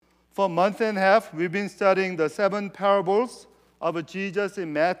For a month and a half, we've been studying the 7 parables of Jesus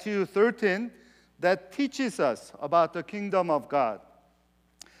in Matthew 13 that teaches us about the kingdom of God.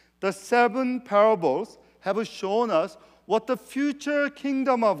 The 7 parables have shown us what the future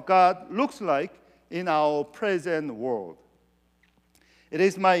kingdom of God looks like in our present world. It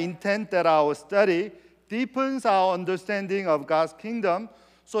is my intent that our study deepens our understanding of God's kingdom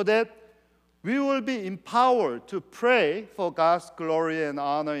so that we will be empowered to pray for God's glory and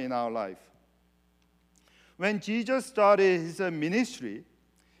honor in our life. When Jesus started his ministry,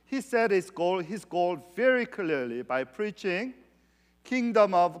 he said his goal very clearly by preaching,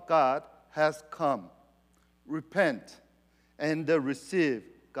 "Kingdom of God has come. Repent and receive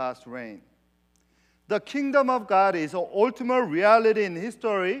God's reign." The kingdom of God is an ultimate reality in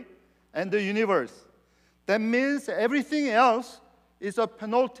history and the universe. That means everything else is a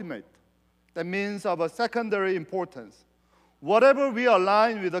penultimate. That means of a secondary importance. Whatever we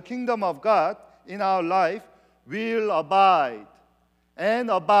align with the kingdom of God in our life will abide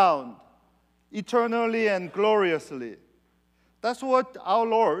and abound eternally and gloriously. That's what our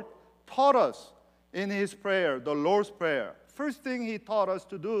Lord taught us in his prayer, the Lord's Prayer. First thing he taught us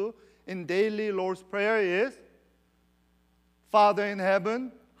to do in daily Lord's Prayer is, "Father in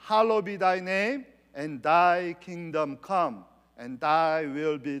heaven, hallowed be thy name, and thy kingdom come, and thy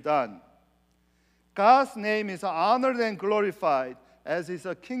will be done." God's name is honored and glorified as his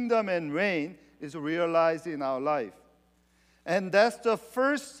kingdom and reign is realized in our life. And that's the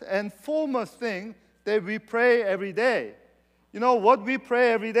first and foremost thing that we pray every day. You know, what we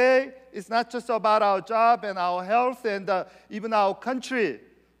pray every day is not just about our job and our health and even our country,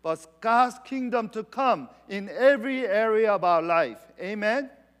 but God's kingdom to come in every area of our life. Amen?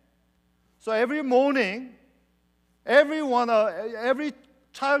 So every morning, every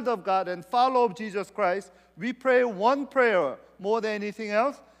child of God and follower of Jesus Christ, we pray one prayer more than anything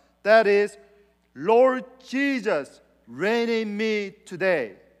else. That is, "Lord Jesus, reign in me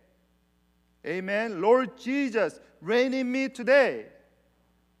today." Amen. Lord Jesus, reign in me today.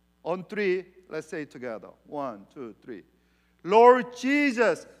 On 3, let's say it together. 1, 2, 3. Lord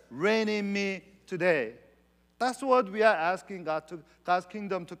Jesus, reign in me today. That's what we are asking God's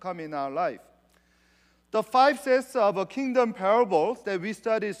kingdom to come in our life. The 5 sets of kingdom parables that we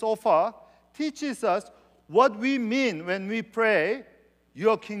studied so far teaches us what we mean when we pray,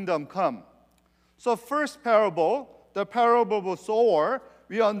 "Your kingdom come." So first parable, the parable of a sower,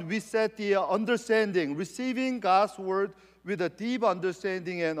 we set the understanding, receiving God's word with a deep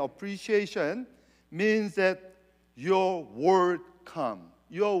understanding and appreciation means that your word come.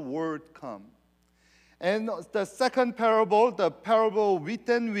 Your word come. And the second parable, the parable of wheat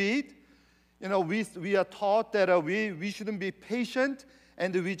and wheat, we are taught that we shouldn't be patient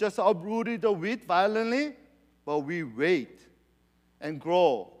and we just uprooted the wheat violently, but we wait and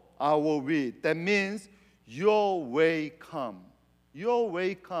grow our wheat. That means your way come. Your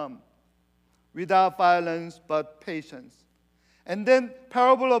way come without violence but patience. And then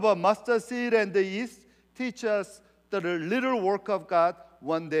parable of a mustard seed and the yeast teach us that the little work of God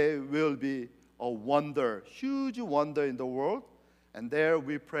one day will be a wonder, huge wonder in the world. And there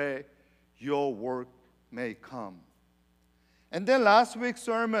we pray, "Your work may come." And then last week's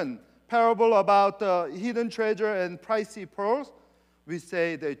sermon, parable about the hidden treasure and pricey pearls, we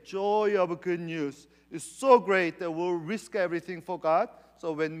say the joy of good news is so great that we'll risk everything for God.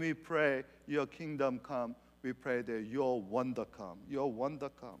 So when we pray, "Your kingdom come," we pray that your wonder come. Your wonder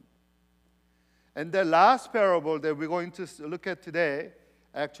come. And the last parable that we're going to look at today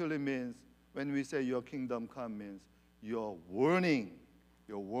actually means, when we say "Your kingdom come," means your warning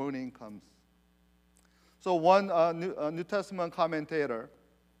comes. So one New Testament commentator,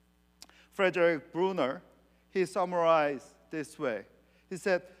 Frederick Bruner, he summarized this way. He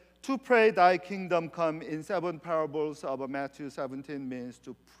said, "To pray thy kingdom come in 7 parables of Matthew 17 means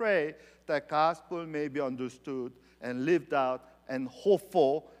to pray that gospel may be understood and lived out and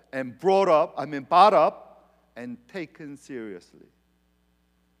hopeful and brought up and taken seriously."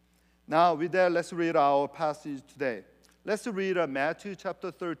 Now with that, let's read our passage today. Let's read Matthew chapter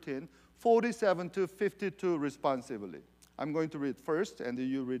 13, 47 to 52 responsively. I'm going to read first, and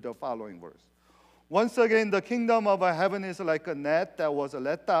you read the following verse. "Once again, the kingdom of heaven is like a net that was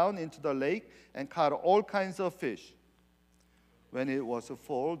let down into the lake and caught all kinds of fish. When it was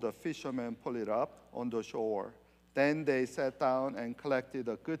full, the fishermen pulled it up on the shore. Then they sat down and collected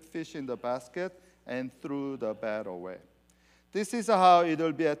the good fish in the basket and threw the bad away. This is how it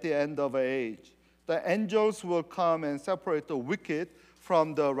will be at the end of age. The angels will come and separate the wicked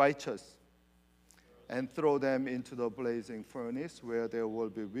from the righteous and throw them into the blazing furnace where there will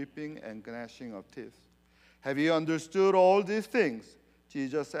be weeping and gnashing of teeth. Have you understood all these things?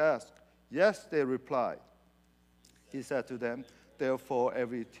 Jesus asked. Yes, they replied. He said to them, therefore,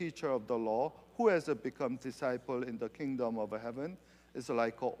 every teacher of the law who has become disciple in the kingdom of heaven is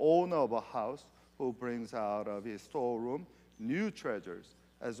like an owner of a house who brings out of his storeroom new treasures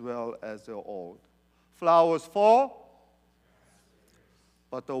as well as the old. Flowers fall,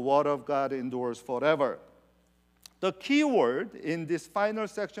 but the word of God endures forever. The key word in this final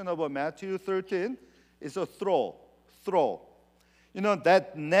section of Matthew 13 is a throw. Throw. You know,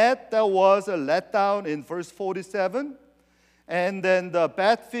 that net that was let down in verse 47, and then the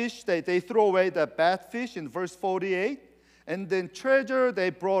bad fish, they throw away the bad fish in verse 48, and then treasure they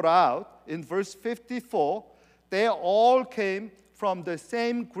brought out in verse 54, they all came from the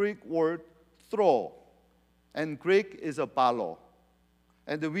same Greek word, throw. And Greek is a balo.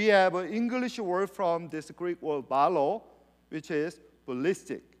 And we have an English word from this Greek word balo, which is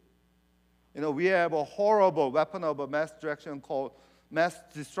ballistic. You know, we have a horrible weapon of mass destruction called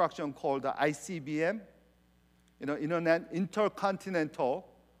the ICBM. You know, intercontinental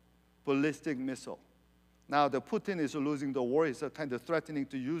ballistic missile. Now the Putin is losing the war. He's kind of threatening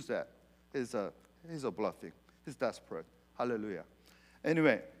to use that. He's bluffing. He's desperate. Hallelujah.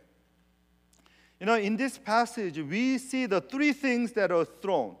 Anyway, you know, in this passage, we see the three things that are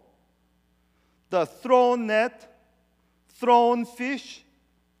thrown. The thrown net, thrown fish,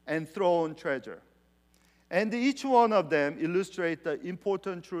 and thrown treasure. And each one of them illustrate the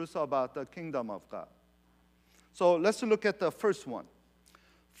important truths about the kingdom of God. So let's look at the first one.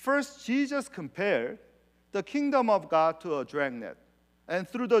 First, Jesus compared the kingdom of God to a dragnet. And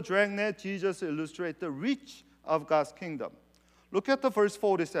through the dragnet, Jesus illustrates the reach of God's kingdom. Look at the verse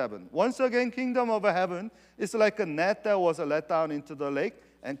 47. Once again, kingdom of heaven is like a net that was let down into the lake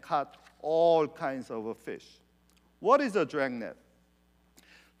and caught all kinds of fish. What is a dragnet?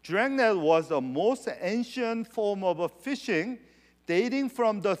 Dragnet was the most ancient form of fishing dating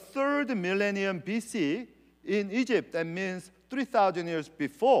from the 3rd millennium BC in Egypt. That means 3,000 years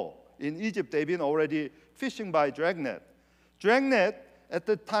before. In Egypt, they've been already fishing by dragnet. Dragnet at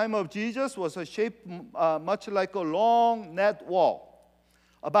the time of Jesus was a shape much like a long net wall,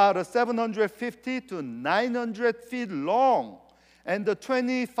 about 750 to 900 feet long, and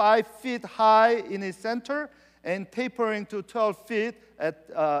 25 feet high in its center, and tapering to 12 feet at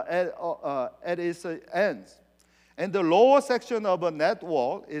its ends. And the lower section of a net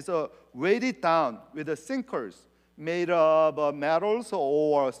wall is weighted down with sinkers made of metals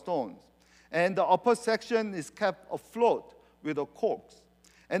or stones. And the upper section is kept afloat with corks.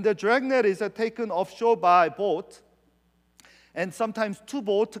 And the dragnet is taken offshore by boat. And sometimes two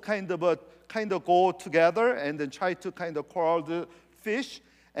boats kind of go together and then try to kind of corral the fish,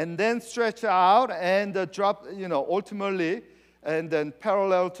 and then stretch out and drop, ultimately, and then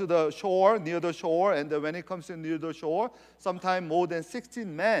parallel to the shore, near the shore. And then when it comes in near the shore, sometimes more than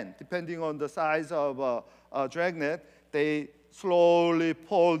 16 men, depending on the size of a dragnet, they slowly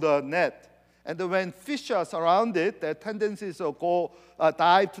pull the net. And when fish are surrounded, their tendency is to go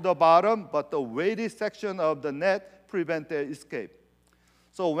dive to the bottom, but the weighty section of the net prevent their escape.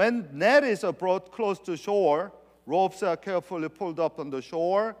 So when net is brought close to shore, ropes are carefully pulled up on the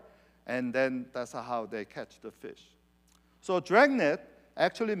shore, and then that's how they catch the fish. So dragnet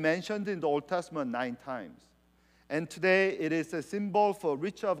actually mentioned in the Old Testament 9 times. And today it is a symbol for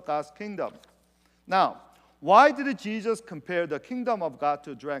reach of God's kingdom. Now, why did Jesus compare the kingdom of God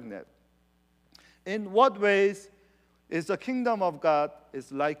to dragnet? In what ways is the kingdom of God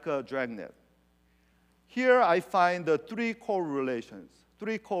is like a dragnet? Here I find the three correlations.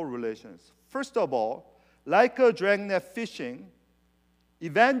 First of all, like a dragnet fishing,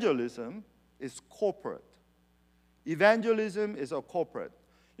 evangelism is corporate. Evangelism is a corporate.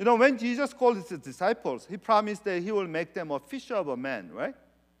 You know, when Jesus called his disciples, he promised that he will make them a fisher of men, right?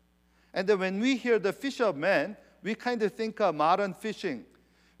 And then when we hear the fisher of men, we kind of think of modern fishing,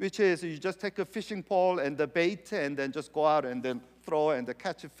 which is you just take a fishing pole and the bait and then just go out and then throw and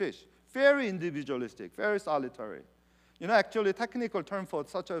catch a fish. Very individualistic, very solitary. You know, actually, technical term for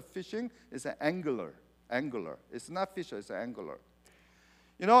such a fishing is an angler. Angler. It's not fisher, it's an angler.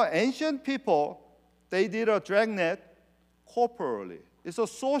 You know, ancient people, they did a dragnet corporally. It's a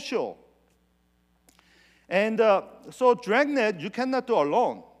social. And so dragnet, you cannot do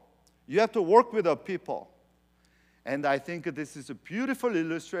alone. You have to work with the people. And I think this is a beautiful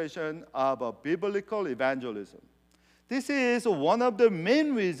illustration of a biblical evangelism. This is one of the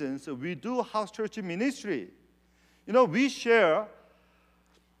main reasons we do house church ministry. You know, we share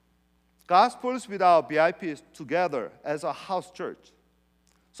Gospels with our VIPs together as a house church.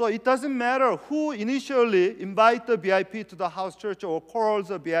 So it doesn't matter who initially invite the VIP to the house church or calls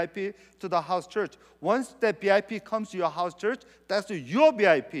the VIP to the house church. Once that VIP comes to your house church, that's your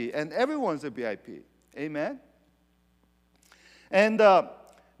VIP, and everyone's a VIP. Amen? And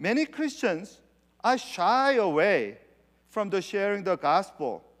many Christians are shy away from the sharing the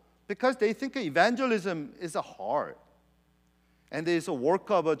gospel because they think evangelism is hard. And there's a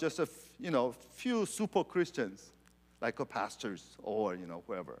work of just a few super Christians, like pastors or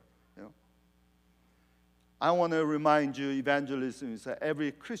whoever. I want to remind you, evangelism is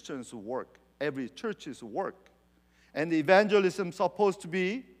every Christian's work, every church's work, and evangelism is supposed to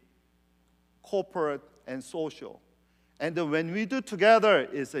be corporate and social. And when we do together,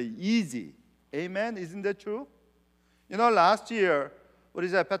 it's easy. Amen? Isn't that true? Last year,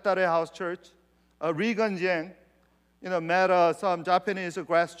 Petare House Church, Regan Jiang, met some Japanese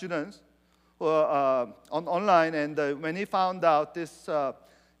grad students online, and when he found out this,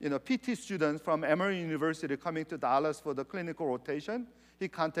 PT students from Emory University coming to Dallas for the clinical rotation, he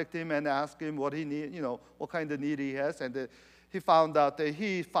contacted him and asked him what he need, what kind of need he has, and he found out that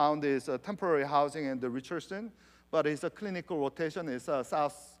he found his temporary housing in the Richardson, but his clinical rotation is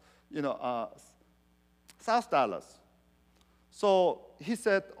South Dallas. So he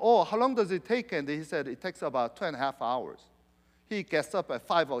said, "Oh, how long does it take?" And he said, "It takes about 2.5 hours." He gets up at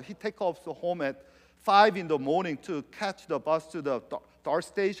 5. He takes off home at 5 in the morning to catch the bus to the DART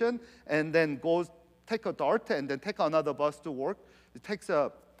station, and then goes take a DART and then take another bus to work. It takes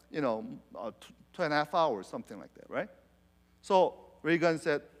 2.5 hours, something like that, right? So Reagan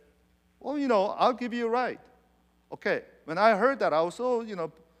said, "Well, I'll give you a ride." Okay. When I heard that, I was so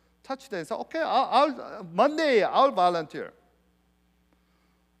touched and said, "Okay, Monday I'll volunteer."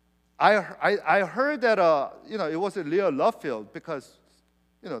 I heard that it was a real love field because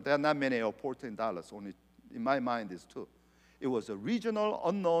there are not many airports in Dallas. Only in my mind is 2. It was a regional,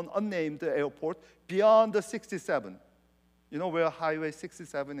 unknown, unnamed airport beyond the 67. You know where Highway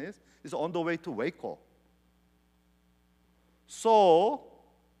 67 is? It's on the way to Waco. So,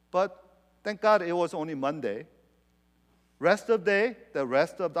 but thank God it was only Monday. Rest of the day, the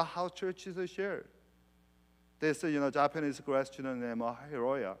rest of the house churches are shared. This Japanese grad student named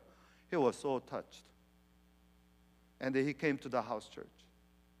Hiroya. He was so touched. And then he came to the house church.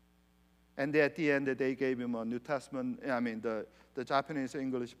 And at the end, they gave him a New Testament, the Japanese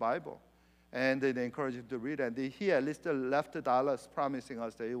English Bible. And they encouraged him to read. And he at least left Dallas promising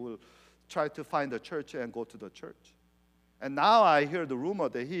us that he will try to find a church and go to the church. And now I hear the rumor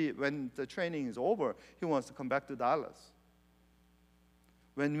that when the training is over, he wants to come back to Dallas.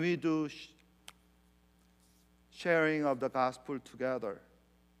 When we do sharing of the gospel together,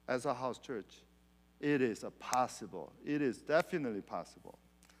 as a house church, it is possible. It is definitely possible.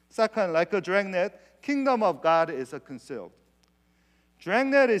 Second, like a dragnet, kingdom of God is concealed.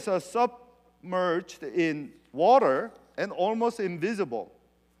 Dragnet is submerged in water and almost invisible.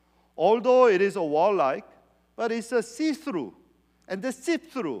 Although it is a wall-like, but it's a see-through and the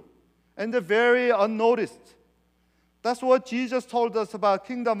seep-through and the very unnoticed. That's what Jesus told us about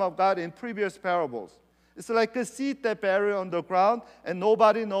kingdom of God in previous parables. It's like a seed that buried on the ground, and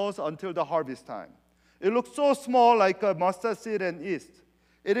nobody knows until the harvest time. It looks so small, like a mustard seed and yeast.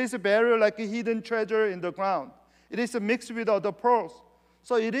 It is buried like a hidden treasure in the ground. It is mixed with other pearls.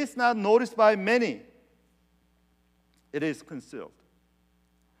 So it is not noticed by many. It is concealed.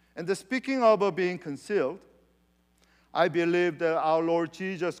 And speaking of being concealed, I believe that our Lord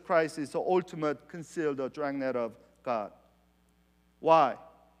Jesus Christ is the ultimate concealed dragnet of God. Why?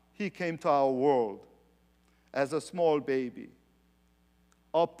 He came to our world as a small baby,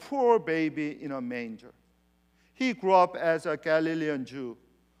 a poor baby in a manger. He grew up as a Galilean Jew,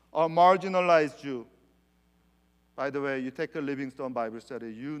 a marginalized Jew. By the way, you take a Livingstone Bible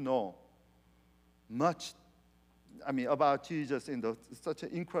study, you know much about Jesus in such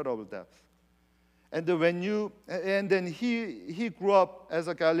an incredible depth. And then he grew up as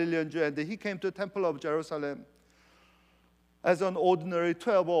a Galilean Jew, and then he came to the Temple of Jerusalem as an ordinary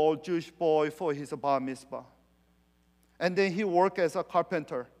 12-year-old Jewish boy for his bar mitzvah. And then he worked as a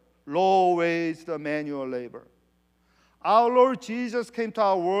carpenter, low-wage manual labor. Our Lord Jesus came to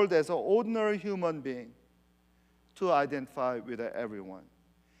our world as an ordinary human being to identify with everyone.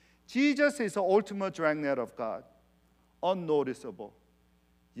 Jesus is the ultimate dragnet of God, unnoticeable,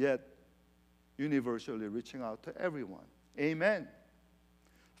 yet universally reaching out to everyone. Amen.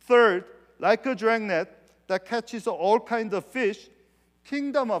 Third, like a dragnet that catches all kinds of fish,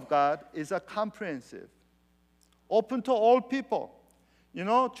 kingdom of God is comprehensive, open to all people.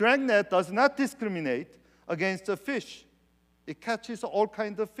 Dragnet does not discriminate against the fish. It catches all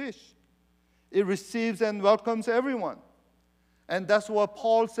kinds of fish. It receives and welcomes everyone. And that's what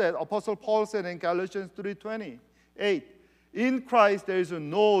Paul said, Apostle Paul said in Galatians 3:28. In Christ there is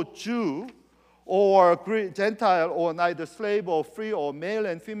no Jew or Gentile or neither slave or free or male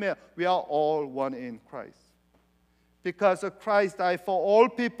and female. We are all one in Christ. Because of Christ died for all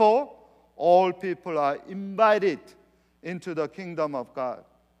people are invited into the kingdom of God.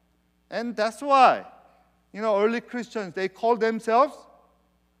 And that's why, early Christians, they call themselves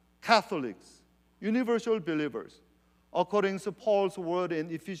Catholics, universal believers. According to Paul's word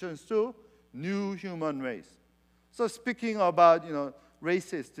in Ephesians 2, new human race. So speaking about,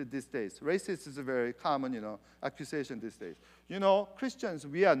 racist these days. Racist is a very common, accusation these days. Christians,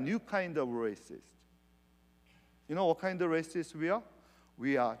 we are new kind of racist. You know what kind of racist we are?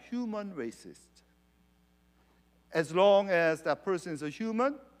 We are human racist. As long as that person is a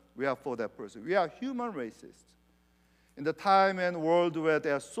human, we are for that person. We are human racist. In the time and world where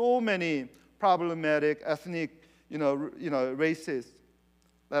there are so many problematic ethnic, races,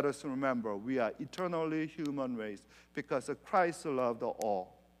 let us remember we are eternally human race because Christ loved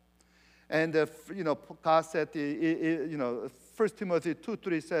all. And God said, 1 Timothy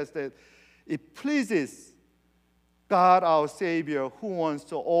 2:3 says that it pleases God our Savior who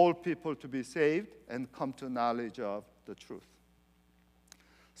wants all people to be saved and come to knowledge of the truth.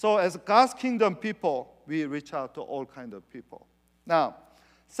 So as God's kingdom people, we reach out to all kinds of people. Now,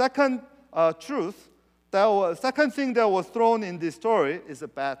 second second thing that was thrown in this story is a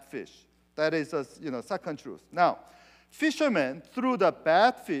bad fish. That is second truth. Now, fishermen threw the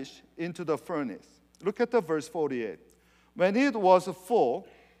bad fish into the furnace. Look at the verse 48. When it was full,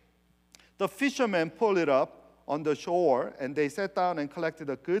 the fishermen pulled it up on the shore, and they sat down and collected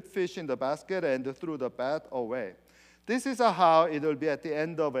the good fish in the basket and threw the bad away. This is how it will be at the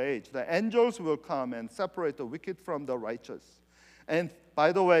end of age. The angels will come and separate the wicked from the righteous. And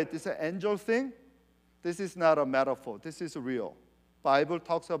by the way, this angel thing, this is not a metaphor. This is real. Bible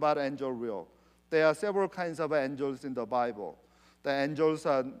talks about angel real. There are several kinds of angels in the Bible. The angels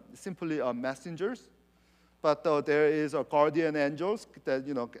are simply messengers, but there is a guardian angels, that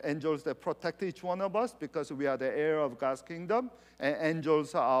angels that protect each one of us because we are the heir of God's kingdom. And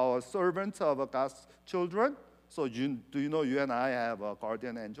angels are our servants of God's children. So do you know you and I have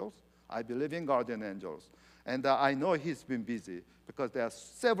guardian angels? I believe in guardian angels. And I know he's been busy because there are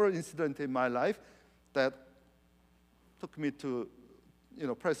several incidents in my life that took me to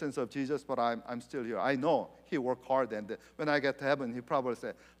presence of Jesus, but I'm still here. I know he worked hard, and when I get to heaven, he probably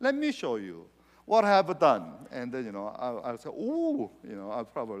say, let me show you what I have done. And then, I'll say, ooh, I'm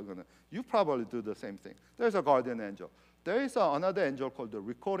probably going to, you probably do the same thing. There's a guardian angel. There is another angel called the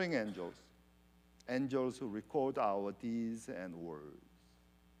recording angels. Angels who record our deeds and words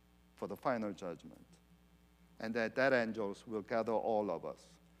for the final judgment. And that angels will gather all of us.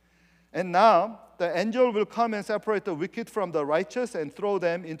 And now, the angel will come and separate the wicked from the righteous and throw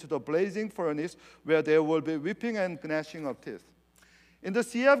them into the blazing furnace where there will be weeping and gnashing of teeth. In the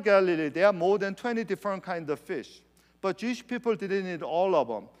Sea of Galilee, there are more than 20 different kinds of fish. But Jewish people didn't eat all of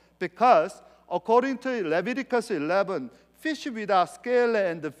them because, according to Leviticus 11, fish without scale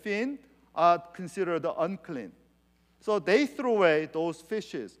and the fin are considered unclean. So they threw away those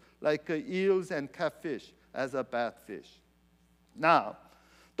fishes, like eels and catfish, as a bad fish. Now,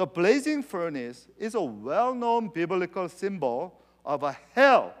 the blazing furnace is a well-known biblical symbol of a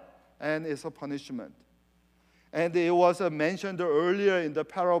hell and its a punishment. And it was mentioned earlier in the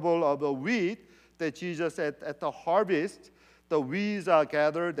parable of the wheat that Jesus said at the harvest, the weeds are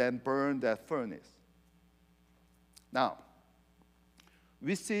gathered and burned at furnace. Now,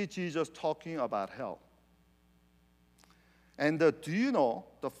 we see Jesus talking about hell. And do you know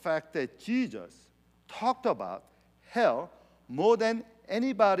the fact that Jesus talked about hell more than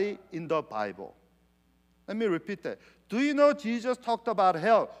anybody in the Bible? Let me repeat that. Do you know Jesus talked about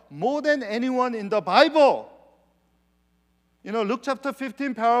hell more than anyone in the Bible? Luke chapter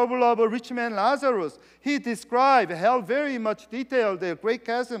 15, parable of a rich man Lazarus, he described hell very much detailed, the great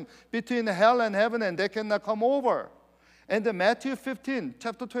chasm between hell and heaven, and they cannot come over. And Matthew 15,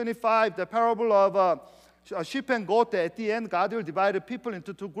 chapter 25, the parable of a sheep and goat, at the end, God will divide the people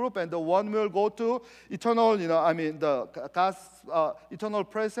into two groups, and the one will go to eternal, God's eternal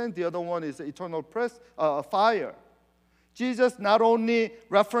presence, the other one is eternal fire. Jesus not only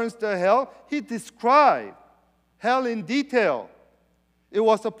referenced the hell, he described hell in detail. It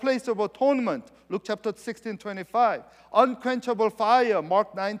was a place of atonement, Luke chapter 16, 25. Unquenchable fire,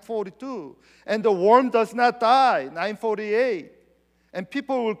 Mark 9:42. And the worm does not die, 9:48. And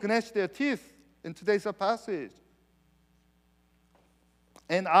people will gnash their teeth in today's passage.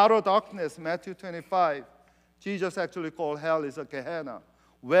 And outer darkness, Matthew 25. Jesus actually called hell is a Gehenna,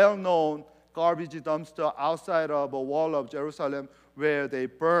 well-known garbage dumpster outside of a wall of Jerusalem where they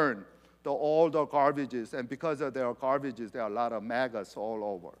burn all the garbages. And because of their garbages, there are a lot of maggots all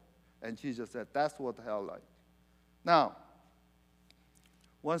over. And Jesus said, that's what hell like. Now,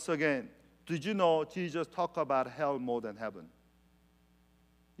 once again, did you know Jesus talked about hell more than heaven?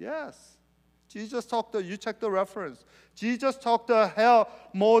 Yes. Jesus talked, you check the reference. Jesus talked hell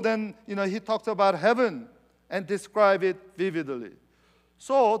more than, he talked about heaven and described it vividly.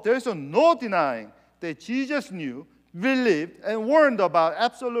 So there's no denying that Jesus knew, believed, and warned about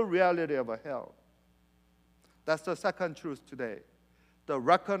absolute reality of a hell. That's the second truth today, the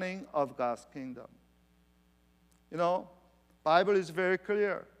reckoning of God's kingdom. Bible is very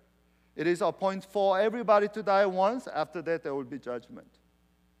clear. It is appointed for everybody to die once. After that, there will be judgment.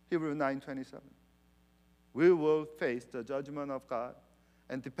 Hebrews 9:27. We will face the judgment of God.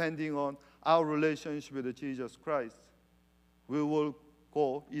 And depending on our relationship with Jesus Christ, we will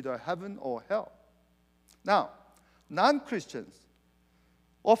go either heaven or hell. Now, non-Christians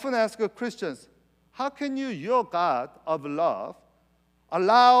often ask Christians, how can you, your God of love,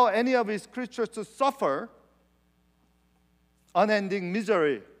 allow any of his creatures to suffer unending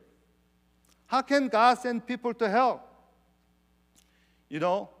misery? How can God send people to hell?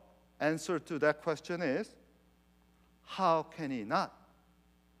 Answer to that question is, how can he not?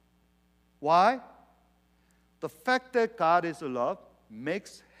 Why? The fact that God is love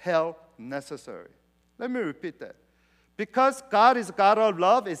makes hell necessary. Let me repeat that. Because God is God of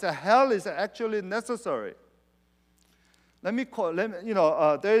love, hell is actually necessary. There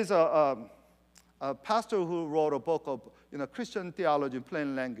is a pastor who wrote a book of Christian theology in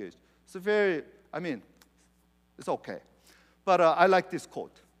plain language. It's it's okay. But I like this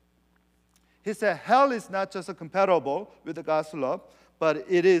quote. He said, hell is not just compatible with God's love, but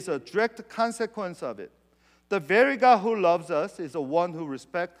it is a direct consequence of it. The very God who loves us is the one who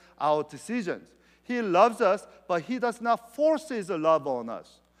respects our decisions. He loves us, but he does not force his love on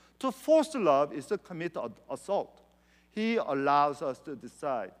us. To force love is to commit assault. He allows us to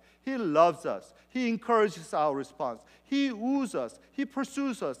decide. He loves us. He encourages our response. He woos us. He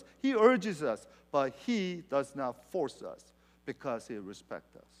pursues us. He urges us. But he does not force us because he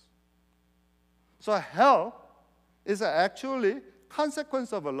respects us. So hell is actually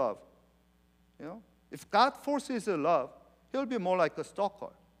consequence of a love. If God forces a love, he'll be more like a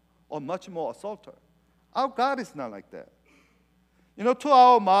stalker or much more assaulter. Our God is not like that. To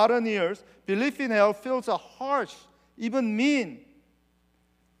our modern ears, belief in hell feels harsh, even mean.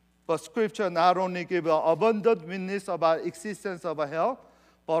 But Scripture not only gives an abundant witness about existence of a hell,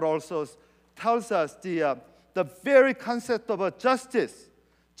 but also tells us the very concept of a justice.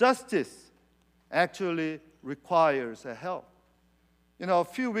 Justice actually requires a hell. A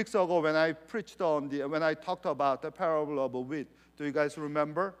few weeks ago when I when I talked about the parable of a wheat, do you guys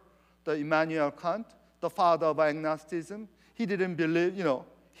remember? The Immanuel Kant, the father of agnosticism, he didn't believe,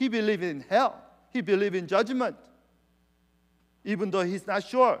 he believed in hell. He believed in judgment. Even though he's not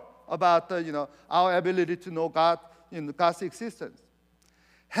sure about our ability to know God, God's existence.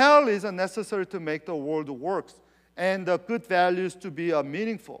 Hell is necessary to make the world work and the good values to be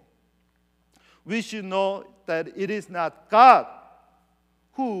meaningful. We should know that it is not God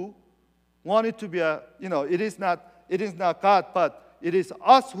who wanted to be it is not God, but it is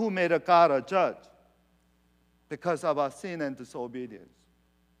us who made God a judge because of our sin and disobedience.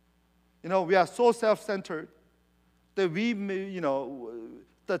 We are so self-centered that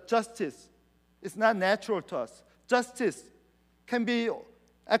the justice is not natural to us. Justice can be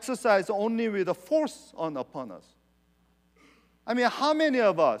exercised only with a force upon us. How many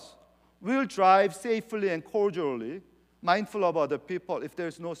of us will drive safely and cordially, mindful of other people if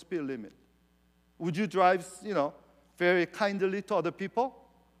there's no speed limit? Would you drive, very kindly to other people?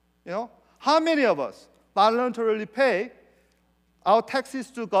 How many of us voluntarily pay our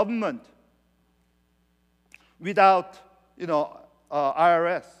taxes to government without,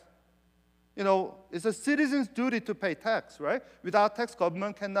 IRS? It's a citizen's duty to pay tax, right? Without tax,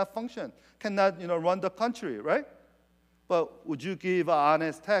 government cannot function, cannot, run the country, right? But would you give an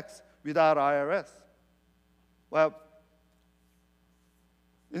honest tax without IRS? Well,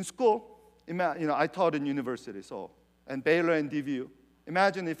 in school, I taught in university, and Baylor and DVU.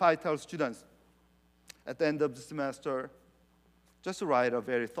 Imagine if I tell students at the end of the semester, just write a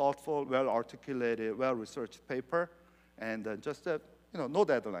very thoughtful, well-articulated, well-researched paper, and just no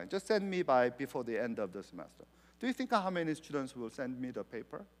deadline. Just send me before the end of the semester. Do you think how many students will send me the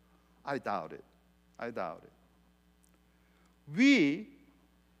paper? I doubt it.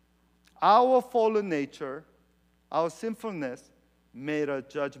 Our fallen nature, our sinfulness, made a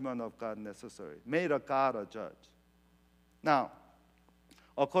judgment of God necessary, made a God a judge. Now,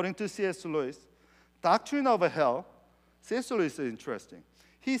 According to C.S. Lewis, doctrine of hell, C.S. Lewis is interesting.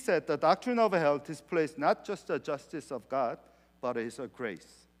 He said the doctrine of hell displays not just the justice of God, but His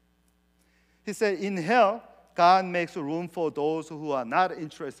grace. He said in hell, God makes room for those who are not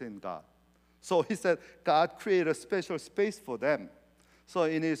interested in God. So he said God created a special space for them. So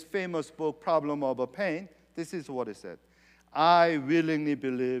in his famous book, Problem of Pain, this is what he said. I willingly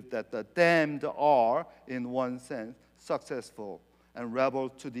believe that the damned are, in one sense, successful and rebel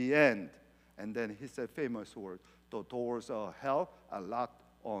to the end. And then he said famous word, the doors of hell are locked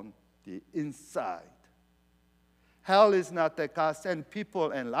on the inside. Hell is not that God sent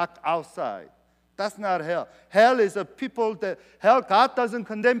people and locked outside. That's not hell. Hell is a people that, God doesn't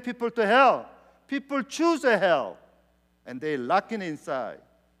condemn people to hell. People choose a hell, and they lock it inside.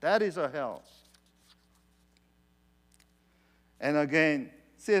 That is a hell. And again,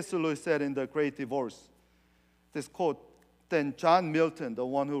 C.S. Lewis said in The Great Divorce, this quote, then John Milton, the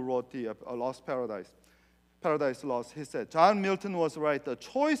one who wrote the Lost Paradise Lost, he said, John Milton was right. The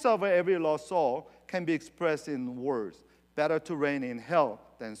choice of every lost soul can be expressed in words. Better to reign in hell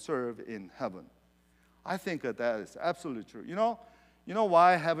than serve in heaven. I think that is absolutely true. You know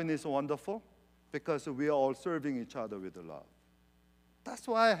why heaven is wonderful? Because we are all serving each other with love. That's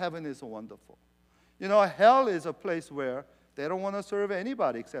why heaven is wonderful. Hell is a place where they don't want to serve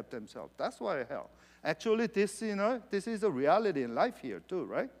anybody except themselves. That's why hell. Actually, this is a reality in life here too,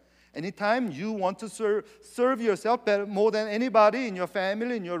 right? Anytime you want to serve yourself better, more than anybody in your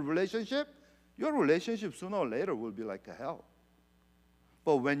family, in your relationship sooner or later will be like a hell.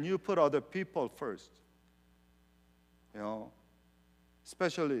 But when you put other people first,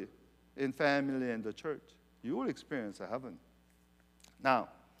 especially in family and the church, you will experience a heaven. Now,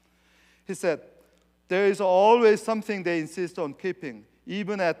 he said, there is always something they insist on keeping,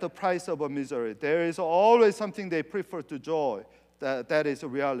 even at the price of a misery. There is always something they prefer to joy. That is a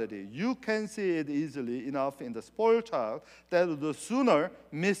reality. You can see it easily enough in the spoiled child that the sooner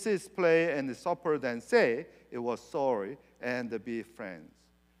miss his play and supper than say it was sorry and be friends.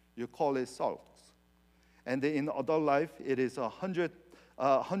 You call it sulks. And in adult life, it is 100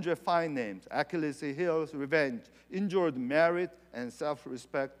 fine names: Achilles' heels, revenge, injured merit, and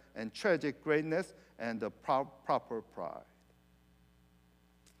self-respect, and tragic greatness, and the proper pride.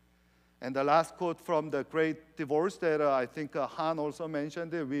 And the last quote from The Great Divorce that I think Han also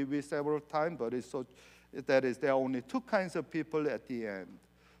mentioned it we several times, but that is, there are only two kinds of people at the end.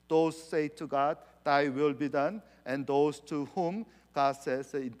 Those say to God, thy will be done, and those to whom God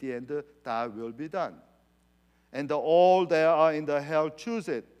says in the end, thy will be done. And all that are in the hell choose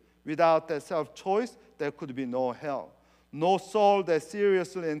it. Without that self-choice, there could be no hell. No soul that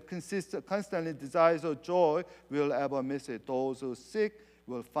seriously and constantly desires joy will ever miss it. Those who seek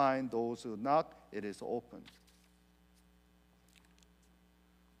will find, those who knock, it is open.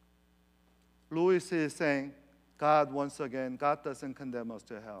 Lewis is saying, God doesn't condemn us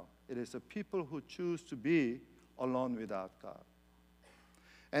to hell. It is the people who choose to be alone without God.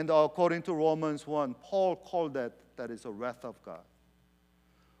 And according to Romans 1, Paul called that is a wrath of God.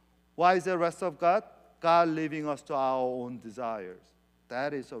 Why is it wrath of God? God leaving us to our own desires.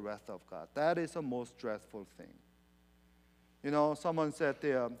 That is a wrath of God. That is the most dreadful thing. Someone said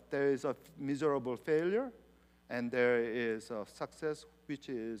there is a miserable failure, and there is a success which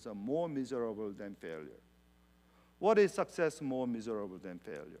is more miserable than failure. What is success more miserable than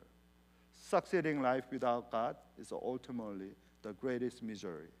failure? Succeeding life without God is ultimately the greatest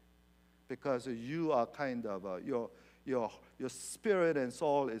misery, because you are kind of your spirit and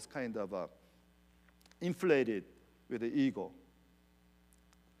soul is kind of inflated with the ego.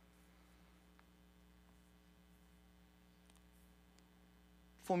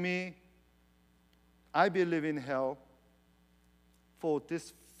 For me, I believe in hell for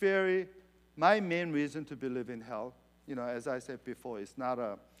this my main reason to believe in hell, as I said before, it's not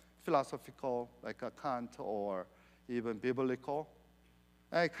a philosophical like a Kant or even biblical.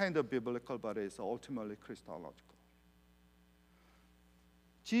 Kind of biblical, but it's ultimately Christological.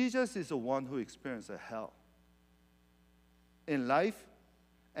 Jesus is the one who experienced a hell in life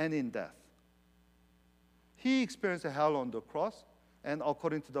and in death. He experienced a hell on the cross, and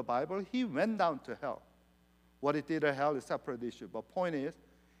according to the Bible, he went down to hell. What he did at hell is a separate issue. But point is,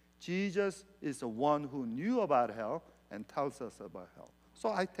 Jesus is the one who knew about hell and tells us about hell. So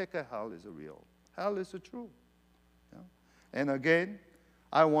I take a hell is real. Hell is true. Yeah? And again,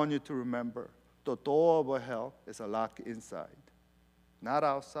 I want you to remember, the door of hell is locked inside. Not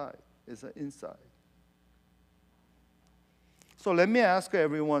outside, it's inside. So let me ask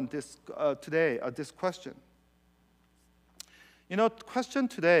everyone this question. The question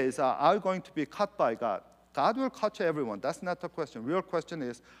today is, are you going to be cut by God? God will catch everyone. That's not the question. Real question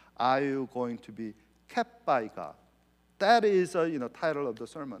is, are you going to be kept by God? That is a title of the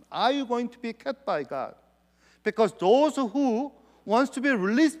sermon. Are you going to be kept by God? Because those who wants to be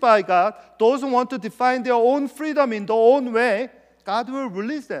released by God, those who want to define their own freedom in their own way, God will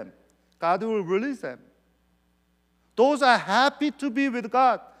release them. God will release them. Those are happy to be with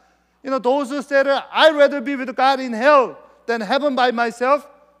God. Those who said, I'd rather be with God in hell than heaven by myself,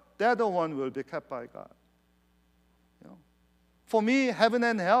 they're the one who will be kept by God. For me, heaven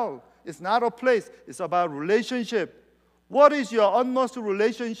and hell is not a place. It's about relationship. What is your utmost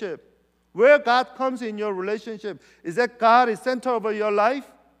relationship? Where God comes in your relationship? Is that God is center of your life?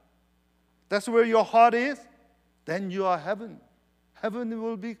 That's where your heart is? Then you are heaven. Heaven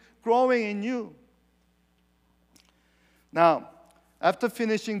will be growing in you. Now, after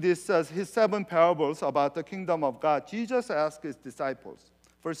finishing his 7 parables about the kingdom of God, Jesus asked his disciples,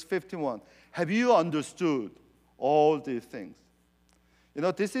 verse 51, have you understood all these things?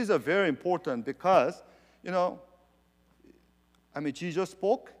 This is very important because, Jesus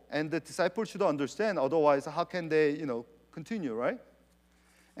spoke, and the disciples should understand. Otherwise, how can they, continue, right?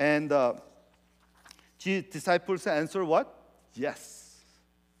 And disciples answer what? Yes.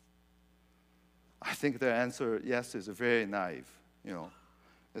 I think their answer, yes, is very naive.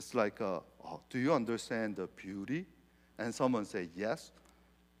 It's like, do you understand the beauty? And someone say, yes.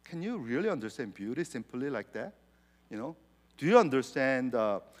 Can you really understand beauty simply like that? Do you understand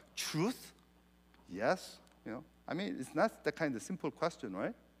truth? Yes. It's not that kind of simple question,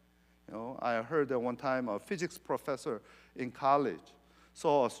 right? I heard that one time a physics professor in college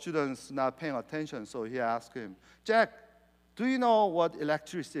saw students not paying attention, so he asked him, Jack, do you know what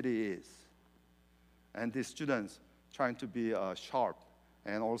electricity is? And the students trying to be sharp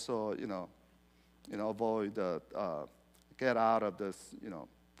and also, avoid get out of this,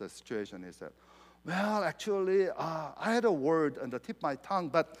 the situation. He said, well, actually, I had a word on the tip of my tongue,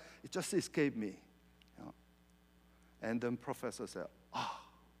 but it just escaped me. And then professor said,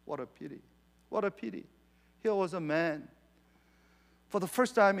 what a pity. What a pity. Here was a man, for the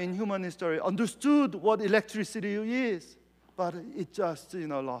first time in human history, understood what electricity is, but it just,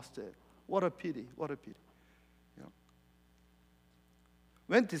 lost it. What a pity. What a pity.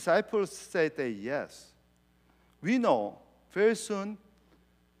 When disciples say that yes, we know very soon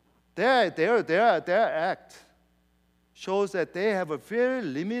their act shows that they have a very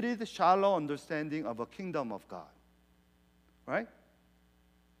limited, shallow understanding of a kingdom of God. Right?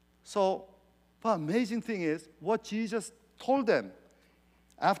 So, the amazing thing is what Jesus told them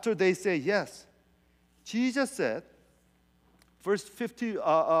after they say yes. Jesus said, verse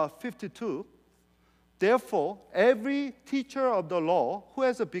 52, therefore, every teacher of the law who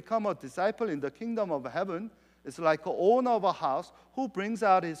has become a disciple in the kingdom of heaven is like an owner of a house who brings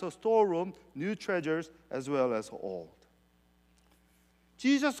out his storeroom new treasures as well as old.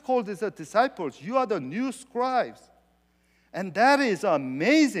 Jesus called his disciples, you are the new scribes. And that is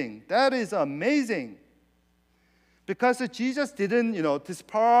amazing. That is amazing. Because Jesus didn't,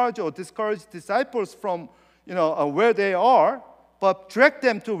 disparage or discourage disciples from, where they are, but direct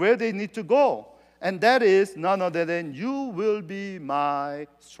them to where they need to go. And that is none other than you will be my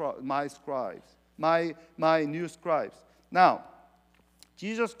scribes, my new scribes. Now,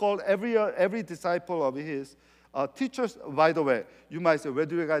 Jesus called every disciple of his teachers. By the way, you might say, where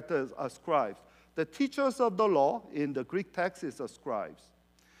do we get the scribes? The teachers of the law in the Greek text is the scribes.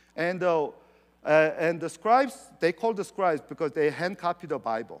 And the scribes, they call the scribes because they hand copy the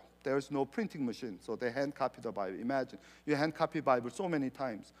Bible. There's no printing machine, so they hand copy the Bible. Imagine, you hand copy Bible so many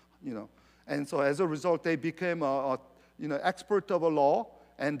times, And so as a result, they became expert of a law,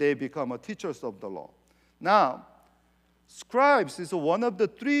 and they become teachers of the law. Now, scribes is one of the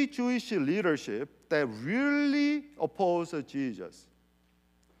 3 Jewish leadership that really oppose Jesus.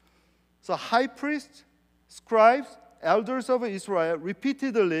 So high priests, scribes, elders of Israel,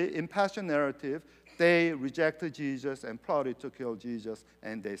 repeatedly in passion narrative, they rejected Jesus and plotted to kill Jesus,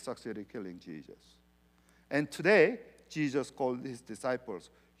 and they succeeded killing Jesus. And today, Jesus called his disciples,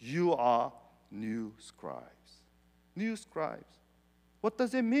 you are new scribes. New scribes. What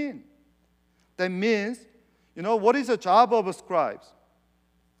does it mean? That means, what is the job of scribes?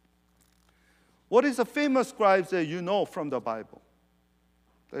 What is the famous scribes that you know from the Bible?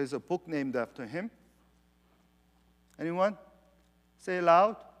 There is a book named after him. Anyone? Say it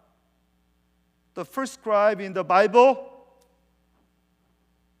loud. The first scribe in the Bible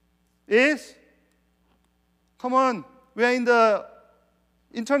is? Come on, we are in the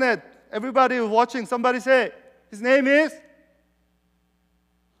internet. Everybody is watching. Somebody say, his name is?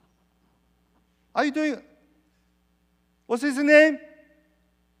 Are you doing? What's his name?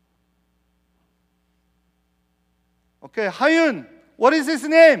 Okay, Hayun, what is his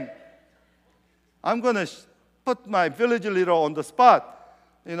name? I'm going to put my village leader on the spot.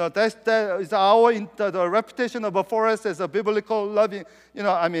 That is the reputation of a forest as a biblical loving,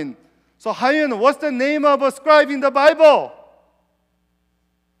 So Hayun, what's the name of a scribe in the Bible?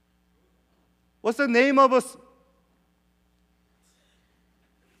 What's the name of a...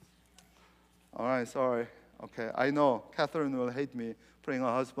 All right, sorry. Okay, I know Catherine will hate me putting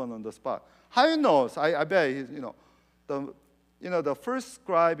her husband on the spot. Hayun knows. I bet the first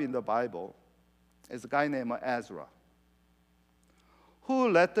scribe in the Bible is a guy named Ezra, who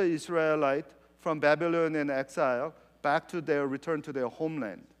led the Israelites from Babylonian exile back to return to their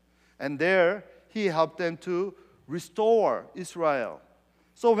homeland. And there, he helped them to restore Israel.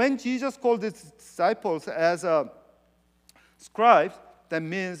 So when Jesus called his disciples as scribes, that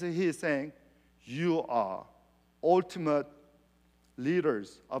means he is saying, you are ultimate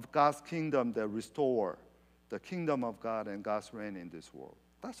leaders of God's kingdom that restore the kingdom of God and God's reign in this world.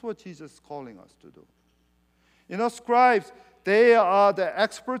 That's what Jesus is calling us to do. Scribes, they are the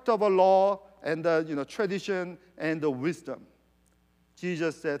experts of a law and the tradition and the wisdom.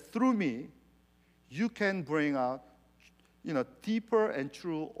 Jesus said, through me, you can bring out deeper and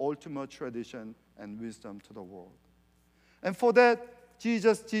true ultimate tradition and wisdom to the world. And for that,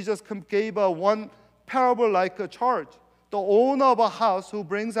 Jesus gave one parable like a charge. The owner of a house who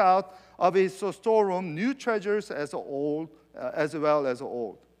brings out of his storeroom new treasures as well as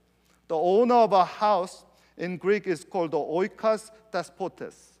old. The owner of a house in Greek is called the oikos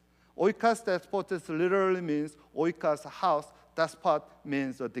despotes. Oikos despotes literally means oikos house. Despot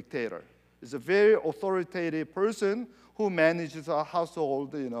means a dictator. It's a very authoritative person who manages a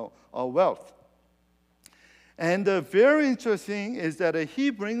household, wealth. And very interesting is that he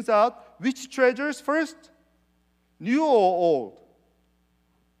brings out which treasures first? New or old?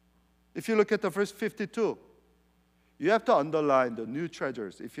 If you look at the verse 52, you have to underline the new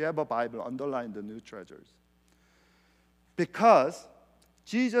treasures. If you have a Bible, underline the new treasures. Because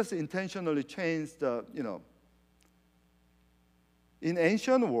Jesus intentionally changed in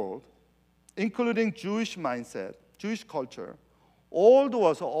ancient world, including Jewish mindset, Jewish culture, old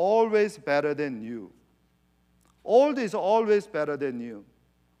was always better than new. Old is always better than new.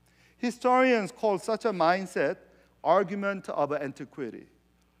 Historians call such a mindset argument of antiquity.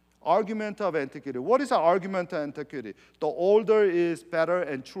 Argument of antiquity. What is an argument of antiquity? The older is better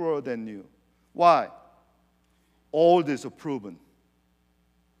and truer than new. Why? Old is proven,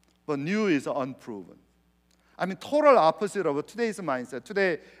 but new is unproven. Total opposite of today's mindset.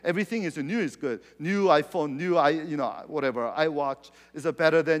 Today, everything is new is good. New iPhone, new iWatch is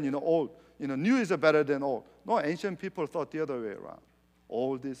better than old. New is better than old. No, ancient people thought the other way around.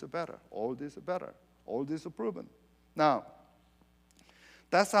 Old is better. Old is better. Old is proven. Now,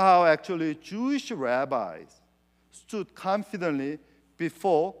 that's how actually Jewish rabbis stood confidently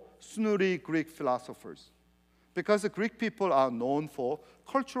before snooty Greek philosophers. Because the Greek people are known for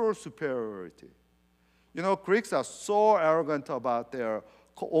cultural superiority. Greeks are so arrogant about their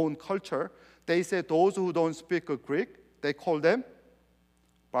own culture. They say those who don't speak Greek, they call them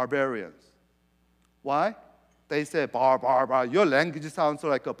barbarians. Why? They say, bar. Your language sounds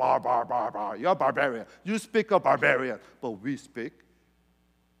like a bar. You're a barbarian. You speak a barbarian. But we speak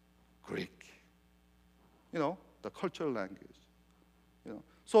Greek. The cultural language.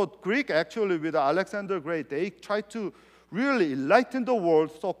 So Greek actually with Alexander the Great, they tried to really enlighten the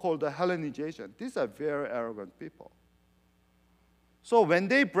world, so-called Hellenization. These are very arrogant people. So when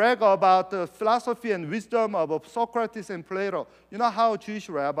they brag about the philosophy and wisdom of Socrates and Plato, you know how Jewish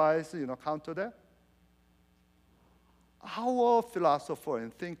rabbis, counter that? Our philosopher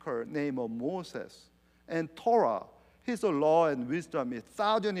and thinker named Moses and Torah, his law and wisdom is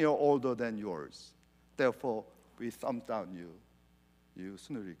 1,000 years older than yours. Therefore, we thumb down you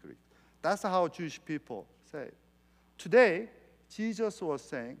snooty Greek. That's how Jewish people say. Today, Jesus was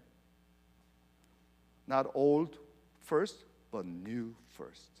saying, not old first, but new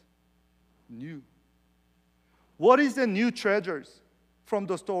first. New. What is the new treasures from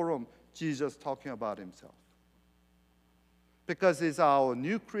the storeroom? Jesus talking about himself. Because he's our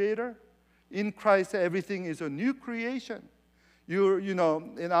new creator. In Christ, everything is a new creation.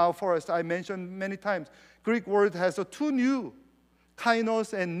 In our forest, I mentioned many times, Greek word has two new,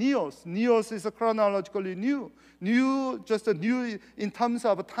 kainos and neos. Neos is chronologically new. New, just a new in terms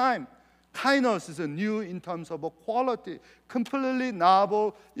of time. Kainos is a new in terms of quality. Completely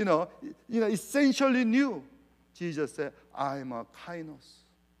novel, essentially new. Jesus said, I'm a kainos.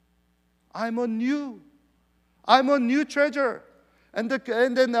 I'm a new treasure. And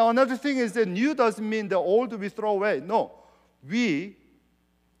then another thing is that new doesn't mean the old we throw away. No, we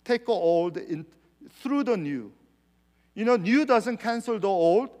take the old through the new. You know, new doesn't cancel the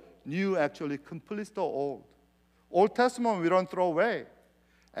old. New actually completes the old. Old Testament we don't throw away.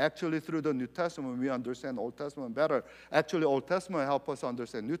 Actually, through the New Testament, we understand Old Testament better. Actually, Old Testament helps us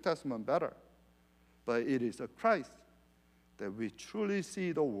understand New Testament better. But it is a Christ that we truly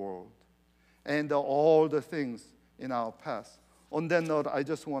see the world and all the things in our past. On that note, I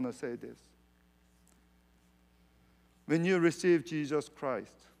just want to say this. When you receive Jesus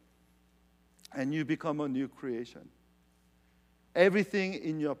Christ and you become a new creation, everything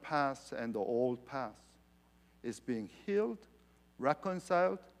in your past and the old past is being healed,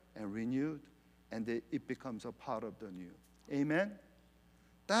 reconciled, and renewed, and it becomes a part of the new. Amen?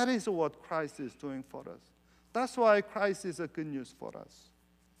 That is what Christ is doing for us. That's why Christ is a good news for us.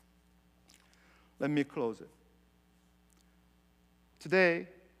 Let me close it. Today,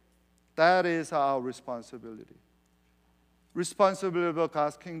 that is our responsibility. Responsibility of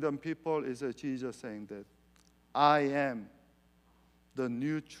God's kingdom people is Jesus saying that I am the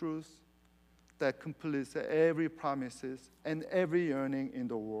new truth that completes every promises and every yearning in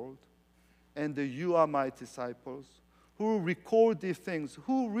the world. And that you are my disciples who record these things,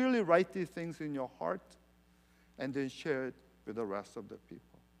 who really write these things in your heart and then share it with the rest of the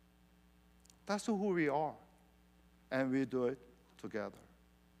people. That's who we are. And we do it together.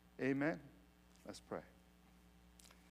 Amen. Let's pray.